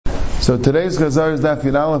So today's Chazar is Daf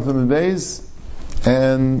Yud Aleph from the base,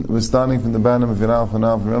 and we're starting from the bottom of Yud Aleph and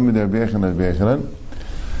Aleph from Rabbi Yechanan.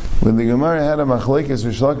 When the Gemara had a machlekes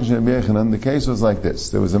Rish Lakish and Rabbi Yechanan, the case was like this.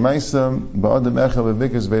 There was a Maisa Ba'adam Echav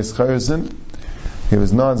Avikas Beis Charizin. He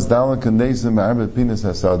was not Zdala Kandesim Ba'arbet Pinas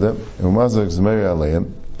Hasada, and Mazak Zmeri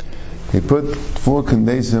Aleim. He put 4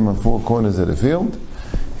 kandesim on 4 corners of the field.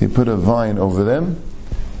 He put a vine over them,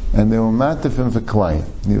 and they were matifim for Klein.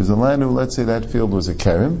 He was a land who, let's say that field was a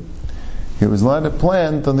Kerem. He was allowed to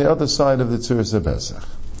plant on the other side of the Tzuras HaPesach.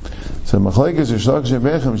 So Machlekes Rish Lakish and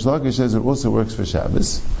Rabbi Yechanan, Rish Lakish says it also works for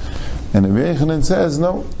Shabbos, and Rabbi Yechanan says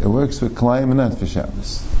no, it works for Klein and not for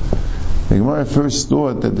Shabbos. The Gemara first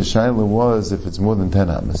thought that the Shaila was if it's more than 10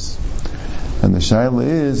 amas. And the Shaila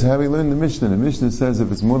is how we learn the Mishnah. The Mishnah says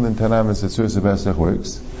if it's more than 10 amas, the Tzuras HaPesach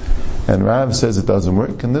works. And Rav says it doesn't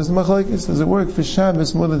work. And there's the Machlekes, does it work for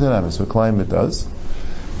Shabbos more than 10 amas? For Klein it does.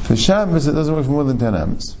 For Shabbos it doesn't work for more than 10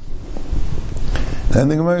 amas. And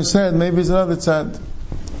the Gemara said, maybe it's another tzad.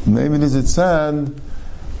 Maybe there's a tzad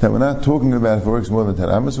that we're not talking about if it works more than 10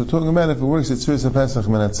 amas, we're talking about if it works at Tzuras HaPesach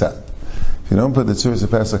min tzad. If you don't put the Tzuras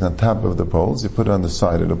HaPesach on top of the poles, you put it on the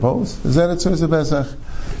side of the poles, is that a Tzuras HaPesach?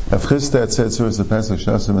 If Chisda said Tzuras HaPesach,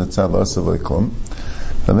 Shasim min tzad l'asav l'klum,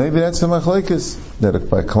 then maybe that's a machlekes, that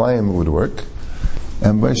by Klayim it would work.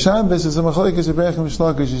 And by Shabbos it's a machlekes, if Rabbi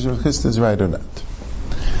Yechanan Chisda is right or not.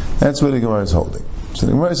 That's what the Gemara is holding. So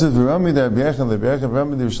the Gemara says, "V'rami da Rabbi Yechanan,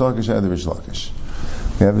 V'rami da Rish Lakish, Ad Rish Lakish."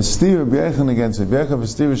 We have a steer Rabbi Yechanan against Rabbi Yechanan, a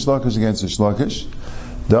steer Rish Lakish against Rish Lakish.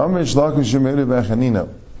 The Amr Rish Lakish Yehuda bar Chanina.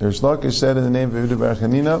 Rish Lakish said in the name of Yehuda bar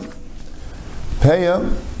Chanina, Peya,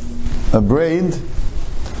 a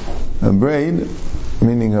braid,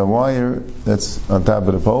 meaning a wire that's on top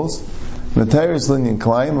of the poles. Materis linyan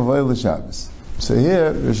Klayim avoid l'Shabbos. So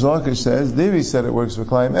here Rish Lakish says, Divi said it works for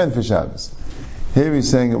Klayim and for Shabbos. Here he's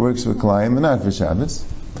saying it works for Klayim and not for Shabbos.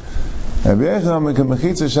 It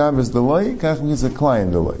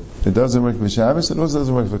doesn't work for Shabbos, it also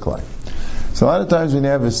doesn't work for Klayim. So a lot of times when you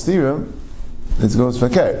have a stira, it goes for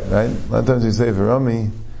Ker, right? A lot of times you say for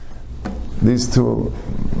Rami, these two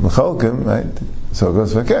Mechalkim, right? So it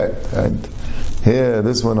goes for Ker, right? Here,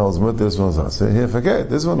 this one holds Mutter, this one holds Asr. Here for Ker,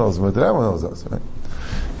 this one holds Mutter, that one holds Asr, right?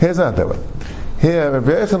 Here's not that way. Here,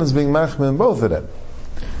 Rabbi Yechanan is being machmir in both of them.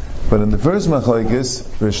 But in the first machlekes,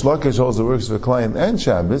 Rish Lakish also works for Klayim and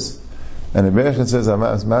Shabbos, and Rabbi Yechanan says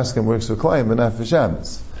Maskim works for Klayim but not for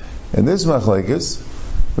Shabbos. In this machlekes,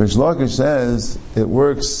 Rish Lakish says it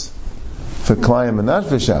works for Klayim and not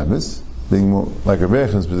for Shabbos, being more like Rabbi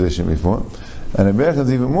Yechanan's position before, and Rabbi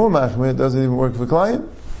Yechanan's even more machmir, it doesn't even work for Klayim,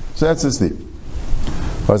 so that's the steep.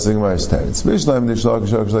 What's the Gemara's teretz? It's Mishlaim Rish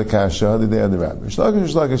Lakish like Kasha, the day of the Rabbi. Rish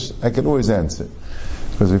Lakish, I can always answer.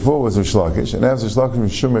 Because before it was Rish Lakish, and after Rish Lakish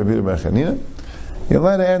was Shum Rabbi bar Chanina, you're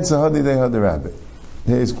allowed to answer Hadi Dei Hadi Rabbi.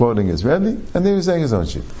 Here he's quoting his Rebbe, and there he's saying his own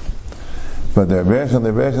shit. But the Rebbe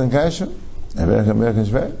and Kasha, Rebbe and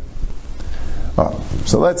Shver.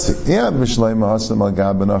 So let's see.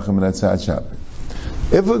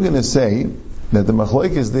 If we're going to say that the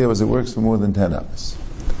machlekes there was it works for more than 10 amas,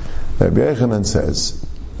 Rabbi Yechanan says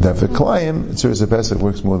that for Klayim, Tzuras HaPesach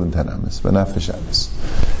works more than 10 amas, but not for Shabbos.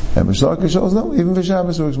 And Rish Lakish shows no, even for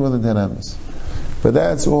Shabbos works more than 10 amas. But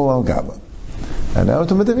that's all al Gaba. And now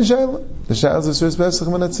to Matav Shaila, the Shaila of Tzuras HaPesach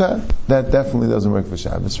min tzad, that definitely doesn't work for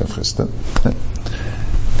Shabbos, Rav Chisda.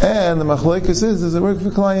 And the machlekes is, does it work for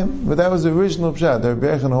Klayim? But that was the original pshat. The Rabbi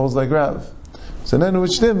Yechanan holds like Rav. So then it would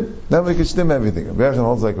shtim. Then we could shtim everything. Rabbi Yechanan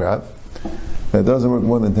holds like Rav. That doesn't work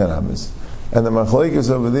more than 10 amas. And the machlekes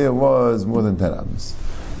over there was more than 10 amas.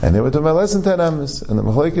 And they were talking about less than 10 amas. And the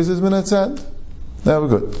machlekes is min tzad. Now we're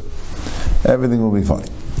good. Everything will be fine.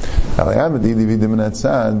 But if we're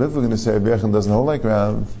going to say Rabbi Yechanan doesn't hold like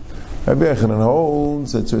Rav, Rabbi Yechanan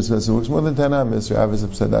holds that it works more than 10 amas. Rav is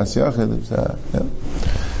upset as Yachid.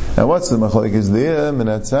 And what's the machlekes there? Min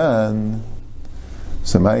tzad.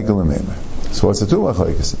 So Michael and Meimer. So what's the two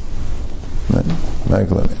machlekes?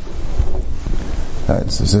 Michael and Meimer.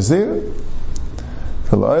 Alright, so it says there.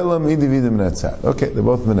 Okay, they're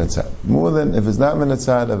both min tzad. More than, if it's not min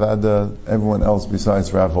tzad, Avada, everyone else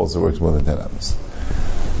besides Rav holds it works more than 10 amas.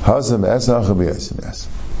 But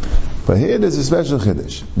here there's a special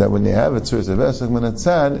chiddush, that when you have a Tzuras HaPesach min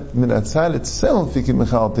tzad itself, you can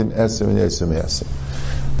mechaltin eser and yeser me'eser.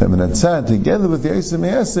 That min tzad together with the yeser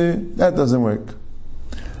me'eser, that doesn't work.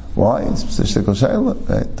 Why? It's shtikol shayla,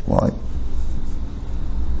 right? Why?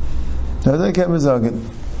 Now they can't mizagin,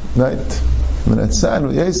 right? Min tzad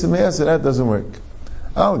with yeser me'eser, that doesn't work.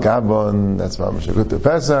 Al Gabon, that's Mamash Shekut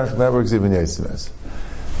Pesach, that works even yeser me'eser.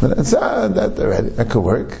 Min tzad, that already, that could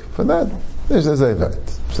work. For that, there's a zayvat.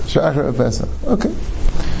 Shachar Pesach. Okay.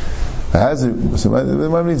 So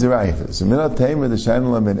what means the raya for this? So minat tamer the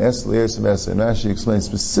shainul ben es le'er semes, and Rashi explains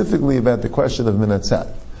specifically about the question of minat tzad.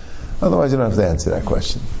 Otherwise, you don't have to answer that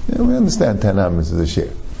question. We understand 10 amos is a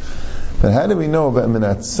share. But how do we know about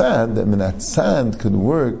minat tzad, that minat tzad could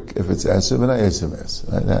work if it's eser but not eser?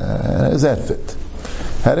 How does that fit?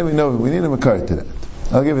 How do we know? We need a makar to that.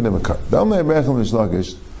 I'll give it a makar. The Amar Berechel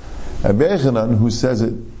Mishlakish, Rabbi Yechanan, who says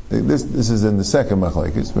it, this is in the second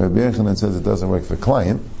machlekes, where Rabbi Yechanan says it doesn't work for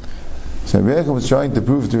client. So Rabbi Yechanan was trying to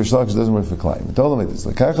prove to Rish Lakish it doesn't work for client. He told him like this: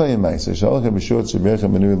 L'kacha yemaisa shalach b'shut Rabbi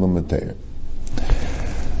Yechanan menui l'mateir.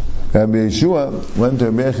 Rabbi Yeshua went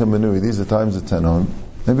to Rabbi Yechanan menui. These are times of Tanon.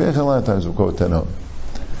 Rabbi Yechanan a lot of times will quote Tanon.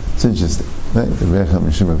 It's interesting, right? Rabbi Yechanan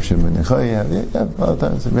Mishum Shimon Yechai. Yeah, a lot of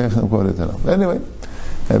times Rabbi Yechanan quoted Tanon. Anyway.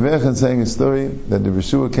 Rabbi Yechanan saying a story that the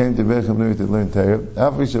Rishua came to Rabbi Yechanan to learn Torah.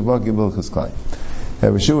 After Shabbat Bilchas Klayim.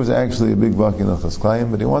 Rabbi Rishua was actually a big baki in Bilchas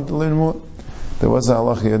Klayim, but he wanted to learn more. There was a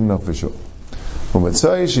halacha he didn't know for sure. And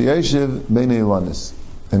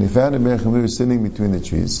he found Rabbi Yechanan sitting between the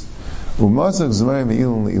trees.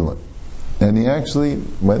 And he actually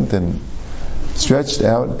went and stretched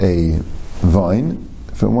out a vine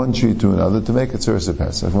from one tree to another to make it Tzuras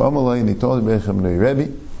Pesach. And he told Rabbi Yechanan,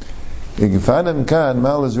 Rebbe, if the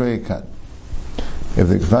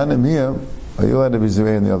Gefanim here, are you allowed to be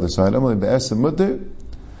Zerei on the other side?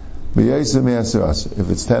 If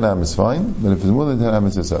it's 10 amos, fine, but if it's more than 10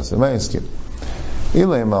 amos, it's us. Am I asking? If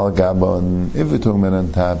we're talking about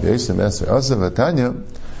on top, if it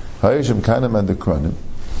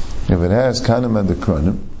has Kanim and the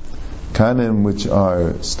Kanim which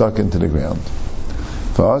are stuck into the ground,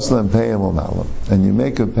 and you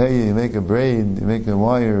make a pay, you make a braid, you make a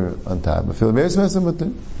wire on top. So it must be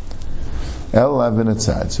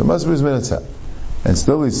minatzad. And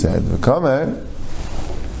still he said,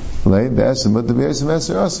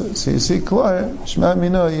 so you see clear, Shema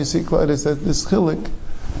Mino, you see clear, they said this chilik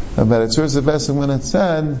about it's Tzuras Pesach when it's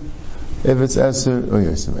sad, if it's eser or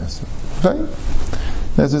yosem eser. Right?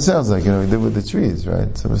 That's what it sounds like, he did with the trees,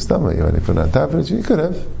 right? So Mustama, you already put it on top of the tree, he could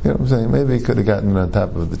have, what I'm saying? Maybe he could have gotten it on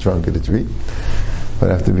top of the trunk of the tree.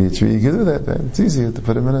 But after be a tree, you can do that, right? It's easier to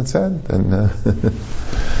put him in a sand.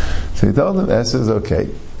 So he told him, Eser is okay.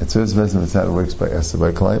 It's Tzuras Pesach when it's sad, it works by Eser,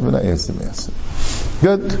 by Klayim, but not Yosem Eser.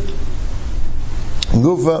 Good.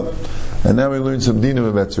 Gufa, and now we learn some dinim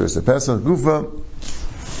about Tzuras Pesach. Gufa,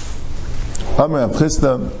 Amar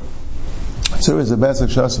Avchista, Tzuras Pesach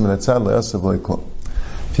Shasam and Etzad le'asav le'klum.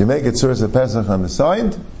 If you make it Tzuras Pesach on the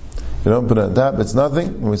side, you don't put it on top, it's nothing.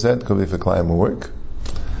 And we said, could be for Klayim will work.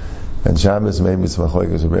 And Shabbos, maybe it's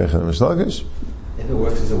Machlokes Rabbi Yechanan and Mishlakish. If it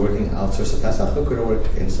works, is it working out Tzuras Pesach, or could it work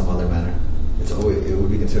in some other manner? It would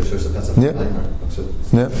be considered Tzuras Pesach. Yeah.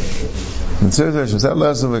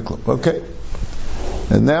 Okay.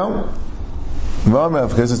 And now,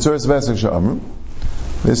 because it's Tzuras Pesach Sha'amr,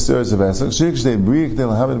 this Tzuras Pesach,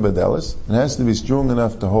 it has to be strong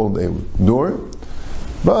enough to hold a door,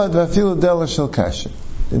 but it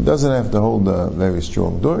doesn't have to hold a very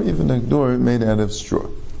strong door, even a door made out of straw.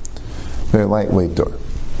 Very lightweight door.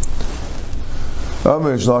 You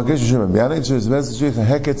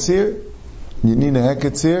need a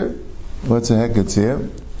heketzir. What's a heketzir?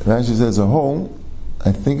 Rashi says a hole.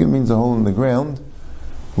 I think it means a hole in the ground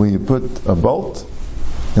where you put a bolt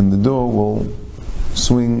and the door will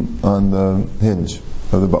swing on the hinge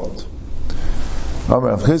of the bolt.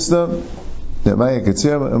 Amar Avchista, that my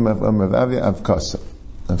heketzir, Amar Avia Avkasa.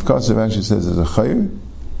 Avkasa Rashi says is a chayr.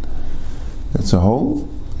 It's a hole.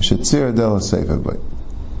 Shetzir del sefer bay.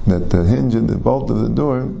 That the hinge and the bolt of the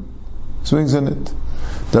door swings in it.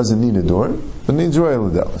 Doesn't need a door, but needs royal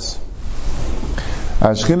adelis.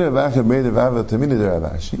 Ashkina v'acher beid v'avil tamina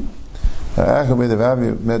deravashi. Acher beid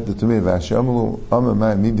v'avil met the tamina vashi. Amalu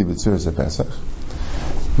amamai midi b'tzuras Pesach.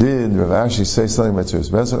 Did Rav Ashi say something about Tzuras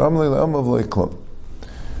Pesach? Amalu le'amav le'klum.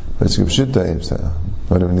 Which Gepshita, so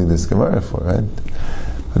what do we need this Gemara for, right?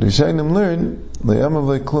 But Yishayim learn le'amav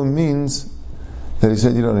le'klum means that he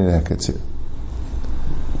said you don't need a heketzir.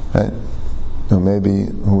 Right? Or maybe,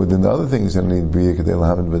 within the other things, you don't need B'riyah Kedei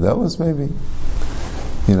L'Hamed B'Delos, maybe.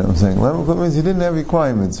 You know what I'm saying? L'Hamed means he didn't have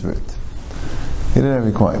requirements for it. So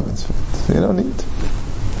you don't need.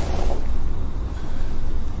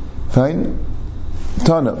 Fine?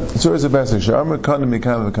 Tana. Tzuras Pesach Sha'amar Kana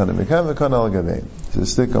Mikam V'Kana Mikam V'Kana Al Gavein. So a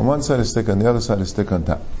stick on one side, a stick on the other side, a stick on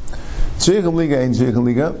top. Tzrichim Liga Ein Tzrichim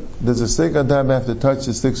Liga. Does a stick on top have to touch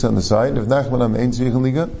the sticks on the side? If Nachman Am Ein Tzrichim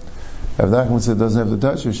Liga, if Nachman said doesn't have to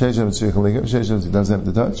touch, if Sheshem Tzrichim Liga, if Sheshem doesn't have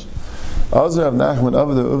to touch. Also, if Nachman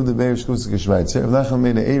of the Beir Shkusa Kishvaitzer, if Nachman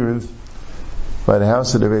made an Erev by the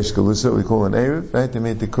house of the Beir Shkusa, we call an Erev, right? They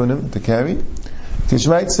made the Kunim to carry.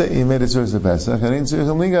 Kishvaitzer, he made a Tzuras Pesach, and in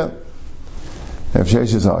Tzrichim Liga, Rav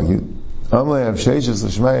Sheshes argued, Amalei Rav Sheshes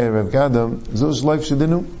l'shmaya Rav Gadam zush life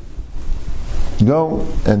shedinu. Go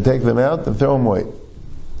and take them out and throw them away.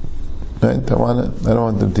 Right? I don't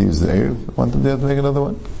want them to use the Erev. I want them to have to make another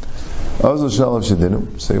one. Ozel shalav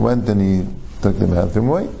shedinu. So he went and he took them out, threw them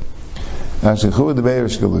away. Ashkechu the Be'er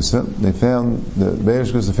Shkalusa. They found the Be'er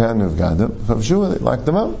Shkalusa found Rav Gadam. Chavshua, they locked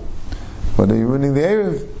them out. But are you ruining the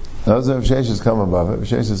Erev? Those Rav Sheshes come above it. Rav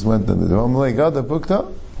Sheshes went to the door. Amalei Gadam booked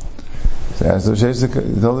up. So asked Rav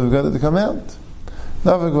Sheshes, he told Rav Gadam to come out.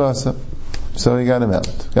 Navik Vasa. So he got him out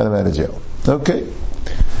of jail. Okay.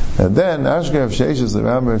 And then Ashke Rav Sheshes the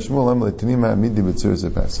Rabbi Shmuel Amalei Tanima Amidi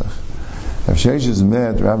B'Tzuras Pesach. Rav Sheshes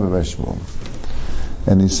met Rabbi Shmuel,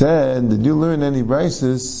 and he said, "Did you learn any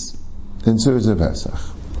brises in Tzuras Pesach?"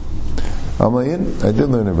 Amalei, I did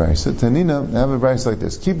learn a brise. Tanina, I have a brise like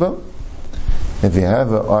this. Kippah. If you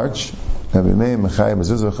have an arch, have a mei mechayev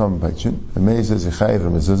mezuzah chum pachin. The mei says yechayev a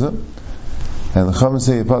mezuzah, and the chum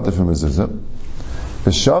say yipata for mezuzah.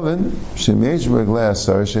 V'shavin shemeish b'reglei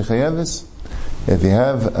asar shechayevis. If you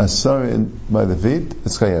have asar by the feet,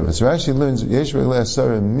 it's chayevis. Rashi learns yesh b'reglei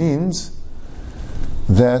asar means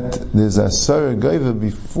that there's asar gaiva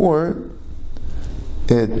before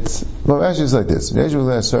it. Well, Rashi is like this: yesh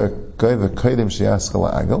b'reglei asar gaiva kaidem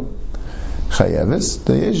sheyaskala agel chayevis.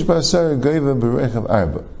 The yesh b'asar gaiva b'rechav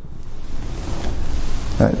arba.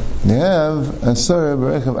 Right? They have asar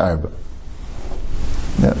b'rechav arba.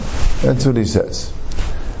 Yeah, that's what he says.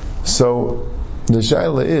 So the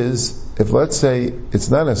shaila is, if let's say it's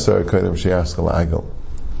not asar kaidem sheyaskala agel,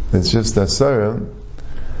 it's just asar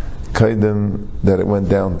kaidem that it went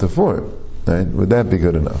down to 4, right? Would that be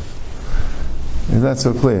good enough? It's not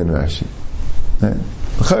so clear in Rashi. Right?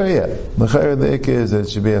 L'chayr, the ikka is that it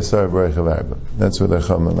should be asar b'rechav arba. That's what the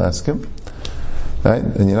Chachamim ask him. Right?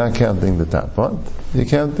 And you're not counting the top part. You're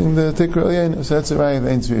counting the tikra l'yainu. So that's a raya of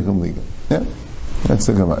ein tzrichum liga. Yeah? That's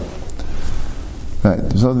the Gemara.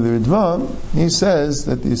 Right. So the Ritva, he says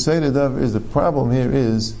that the Yisayid Adav is, the problem here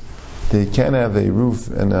is they can't have a roof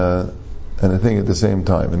and a thing at the same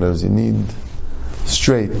time. In other words, you need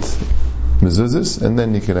straight mezuzahs, and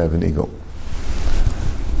then you can have an eagle.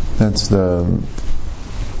 That's the,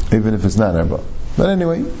 even if it's not Arba. But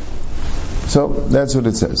anyway, so that's what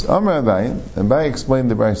it says. Amar Abaye, and Abaye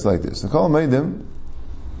explained the Bryce like this. The Kol Meidim.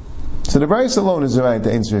 So the Bryce alone is right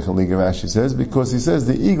to Ein Tzrichum Liga, Rashi says, because he says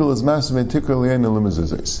the eagle is masmei tikra l'yainu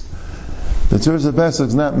l'mezuzahs. The Tzuras Pesach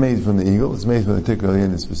is not made from the eagle; it's made from the tikra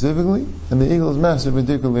l'yainu specifically, and the eagle is masmei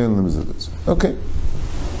tikra l'yainu l'mezuzahs. Okay.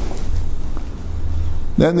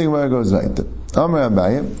 Then the Gemara goes right. Amar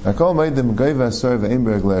Abaye, Akol Meidim Geiva Asar ve'Ein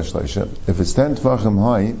b'Reglei Shleisha. If it's 10 tefachim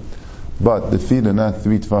high, but the feet are not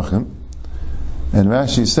 3 tefachim, and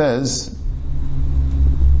Rashi says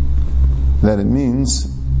that it means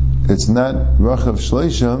it's not Rachav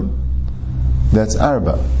Shleisha, that's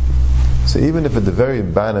Arba. So even if at the very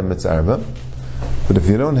bottom it's Arba, but if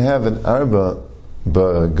you don't have an Arba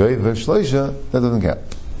b'Geiva Shleisha, that doesn't count.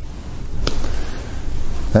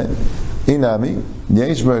 Right? Inami,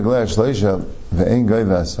 Yesh b'Reglei Shleisha ve'Ein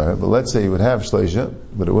Geiva Asar, but let's say you would have Shleisha,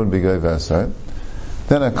 but it wouldn't be Geiva Asar,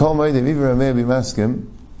 then I call Meidim Iver may be maskim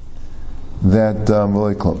that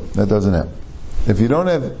that doesn't happen. If you don't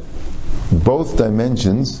have both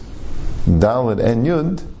dimensions, Daled and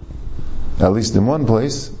Yud, at least in one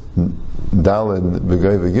place, Daled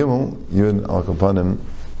b'Geiva Gimel, Yud al Kapanim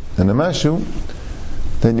and a Mashu,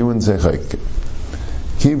 then you wouldn't say Chayk.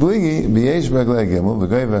 Ki bligi b'yesh b'Reglei Gimel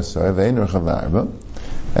v'Geiva Asar ve'Ein Rachav Arba,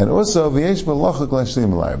 and also v'yesh b'Lachak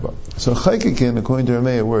l'Shlim l'Arba. So Chaykikin, according to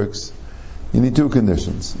Rameh, it works. You need 2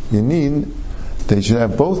 conditions. They should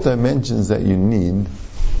have both dimensions that you need,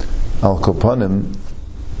 al Kapanim,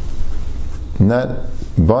 not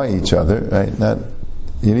by each other, right?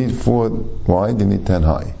 You need 4 wide, you need 10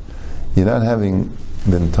 high. You're not having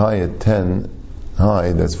the entire 10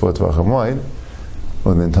 high that's 4 tvachim wide,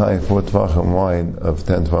 or the entire 4 tvachim wide of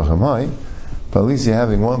 10 tvachim high, but at least you're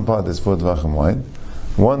having one part that's 4 tvachim wide,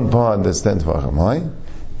 one part that's 10 tvachim high,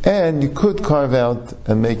 and you could carve out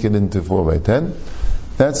and make it into 4 by 10.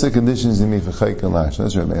 That's the conditions you need for Chayk and Lashna.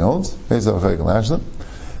 That's what Rameh holds. Based on Chayk and Lashna.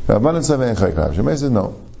 Rabbanan Saveh and Chayk and Lashna. Rameh says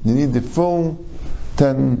no. You need the full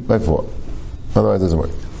 10 by 4. Otherwise it doesn't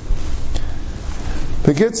work.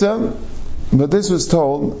 Pekitza, but this was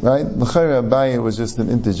told, right? L'chayra Abaye was just an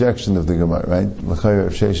interjection of the Gemara, right? L'chayra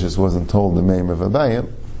Rav Sheshes wasn't told the name of Abaye,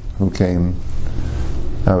 who came,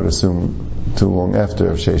 I would assume, too long after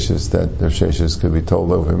Rav Sheshes, that Rav Sheshes could be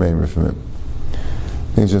told over Meimer from him.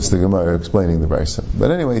 It's just the Gemara explaining the Brisa.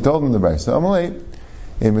 But anyway, he told him the Brisa. Amalei,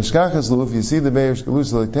 in Mishkachas Luf, you see the Be'er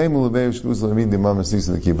Shkalusa, like Teimu the Be'er Shkalusa, mean the Mamas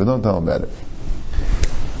Nisa the Kippah. Don't tell him about it.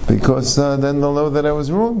 Because then they'll know that I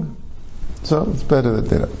was wrong. So it's better that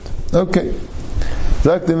they don't. Okay.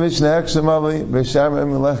 Zak the Mishnah Hakshamavli, Besham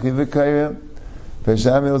Emelechi Vikaya.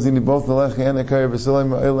 Besham is in both the Lechi and the Kaya, Besulam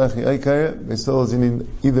Lechi Aikaya. Besul is in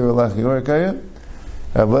either a Lechi or a Kaya.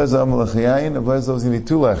 Ableza Amalechi Ayin, Ableza is in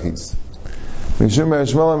two Lechis. Mishum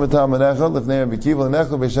Mereshmalam Matal Menechel, Lefnei Rabbi Kiva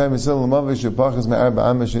Lenechel, Besham Misil Lamavish, Shupachas Me'arba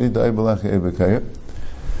Amish, Shanid Da'ib Lechi Eibekaya.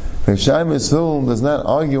 Besham Misil does not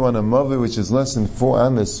argue on a Mavi which is less than 4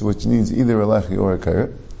 amis, which needs either a Lechi or a Kaya.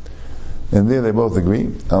 And there they both agree.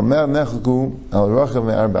 Al Mer Nechku Al Rachav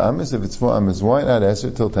Me'arba Amis, if it's 4 amis wine, add Esher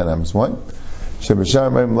till 10 amis wine.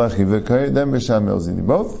 Shebesham Me'im Lechi V'Kaya, then Besham Mel's in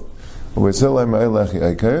both. Ubesil Me'im Lechi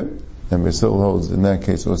Aikaya, and Besil holds in that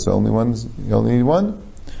case also only you only need one.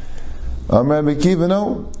 Rabbi Kiva,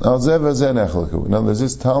 no. Al Zev Hazeh Nechelku. Now there's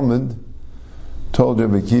this Talmud told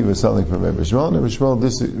Rabbi Kiva something from Rabbi Shmuel, and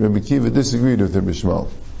Rabbi Kiva disagreed with Rabbi Shmuel.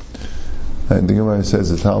 And the Gemara says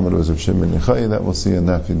the Talmud was of Shimon Yechai, that we'll see in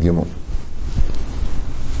Nafid Gimel.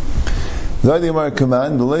 Zaydi Gemara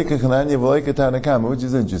command, V'leika Chananya, V'leika Tanakama, which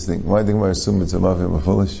is interesting. Why the Gemara assumed it's a Mavim, a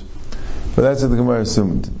foolish? But that's what the Gemara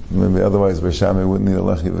assumed. Maybe otherwise Beshami wouldn't need a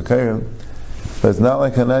Lechi V'Kayim. But it's not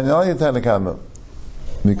like Chananya, like a Tanakama.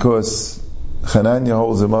 Because Chananya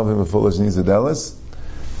holds a Mavim, a foolish, needs a Delis,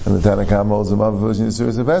 and the Tanakama holds a Mavim, a foolish, needs a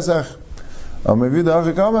Suris of Pesach. Or maybe the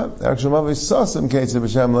Achikama, actually Mavim saw some cases of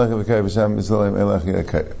Besham Lechi V'Kayim, Besham Yisraelim Elechi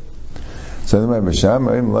V'Kayim. So the Besham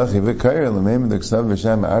Me'im Lechi V'Kayim, the name of the Ksav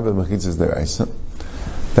Besham Arba Mechitzas Deraisa.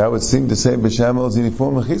 That would seem to say Besham holds in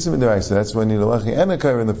 4 Mechitzas Deraisa. That's why you need a Lechi and a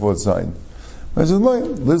Kayim in the fourth side. I said, "Look,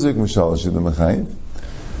 Lizik Mishalish the Mechayiv.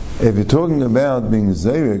 If you're talking about being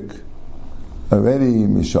Zayrik, already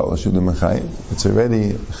Mishalish the Mechayiv, it's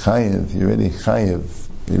already Chayiv. You already Chayiv.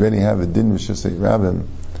 You already have a Din Mishasei Rabbim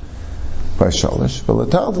by Shalish.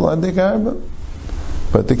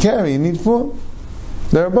 But to carry, you need 4.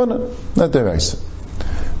 They're Rabbanan, not Deraisa.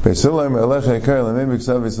 And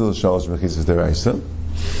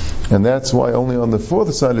that's why only on the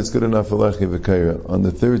 4th side it's good enough for Lechi V'Kayra. On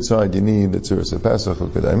the 3rd side you need the Tzuras HaPesach or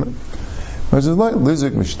Kedayma. Whereas it's like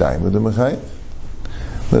Lizik Mishtayim with the Mechayiv.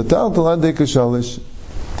 L'tal Tal Adei Kashalish,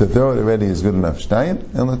 to throw it already is good enough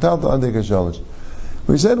Shtayim, and L'tal Tal Adei Kashalish.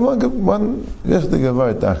 We said one Richtig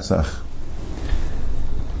Avar Tachsach.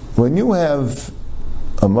 When you have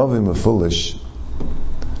a Mavim, a foolish,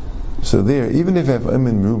 so there, even if you have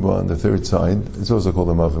Emin Ruba on the 3rd side, it's also called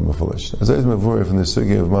a Mavim, a foolish. As I was before from the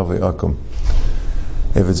Sugi of Mavi Akum.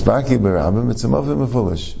 If it's Baki Barabim, it's a Mavim, a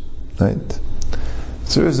foolish. Right?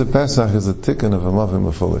 Tzuras of Pesach is a tikkun of a Mavim,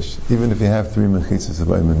 a foolish. Even if you have 3 Mechitzas of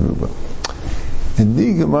Emin Ruba. And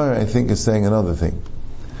the Gemara, I think, is saying another thing.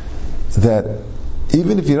 That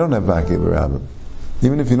even if you don't have Baki Barabim,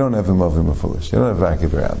 even if you don't have a Mavim, a foolish, you don't have Baki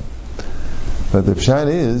Barabim. But the Pshat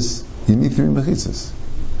is, you need 3 Mechitzas.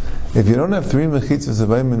 If you don't have 3 mechitzas of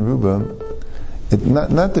Ayman Ruba,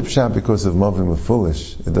 not the pshat because of Mavim or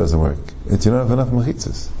foolish, it doesn't work. It's you don't have enough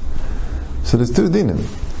mechitzas. So there's 2 dinim.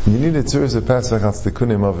 You need a tzuras of Pesach as the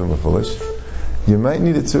kunim Mavim or foolish. You might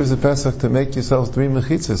need a tzuras of Pesach to make yourself 3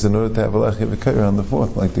 mechitzas in order to have a lechi v'kayr on the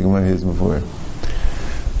 4th, like the Gemara hears before.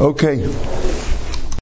 Okay.